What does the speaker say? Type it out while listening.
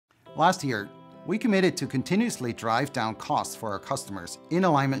Last year, we committed to continuously drive down costs for our customers in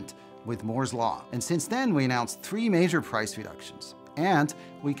alignment with Moore's Law. And since then, we announced 3 major price reductions. And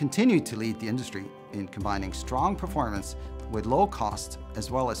we continue to lead the industry in combining strong performance with low cost,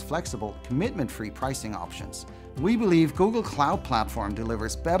 as well as flexible, commitment-free pricing options. We believe Google Cloud Platform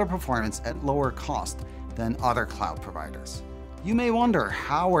delivers better performance at lower cost than other cloud providers. You may wonder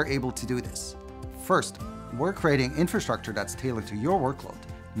how we're able to do this. First, we're creating infrastructure that's tailored to your workload,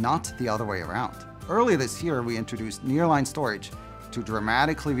 not the other way around. Earlier this year, we introduced nearline storage to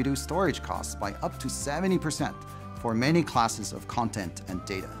dramatically reduce storage costs by up to 70% for many classes of content and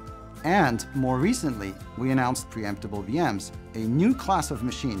data. And more recently, we announced preemptible VMs, a new class of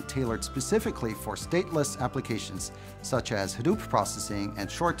machine tailored specifically for stateless applications such as Hadoop processing and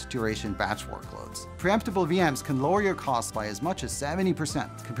short-duration batch workloads. Preemptible VMs can lower your costs by as much as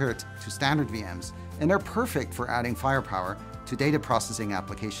 70% compared to standard VMs, and are perfect for adding firepower to data processing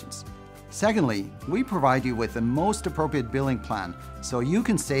applications. Secondly, we provide you with the most appropriate billing plan so you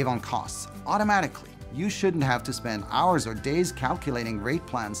can save on costs automatically. You shouldn't have to spend hours or days calculating rate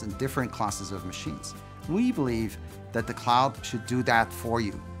plans in different classes of machines. We believe that the cloud should do that for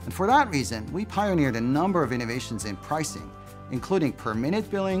you. And for that reason, we pioneered a number of innovations in pricing, including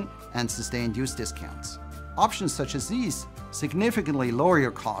per-minute billing and sustained use discounts. Options such as these significantly lower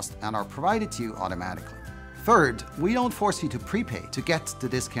your cost and are provided to you automatically. Third, we don't force you to prepay to get the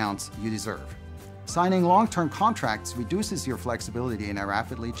discounts you deserve. Signing long-term contracts reduces your flexibility in a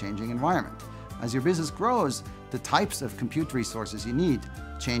rapidly changing environment. As your business grows, the types of compute resources you need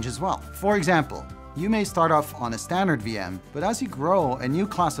change as well. For example, you may start off on a standard VM, but as you grow, a new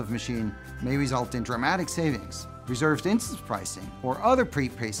class of machine may result in dramatic savings. Reserved instance pricing or other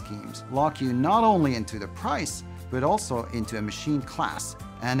prepay schemes lock you not only into the price, but also into a machine class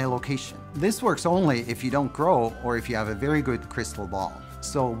and a location. This works only if you don't grow or if you have a very good crystal ball.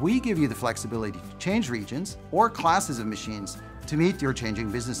 So we give you the flexibility to change regions or classes of machines to meet your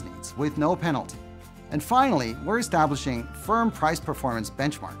changing business needs with no penalty. And finally, we're establishing firm price performance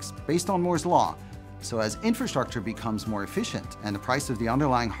benchmarks based on Moore's Law. So as infrastructure becomes more efficient and the price of the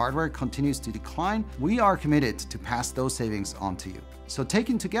underlying hardware continues to decline, we are committed to pass those savings on to you. So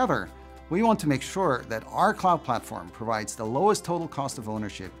taken together, we want to make sure that our cloud platform provides the lowest total cost of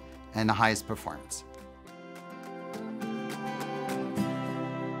ownership and the highest performance.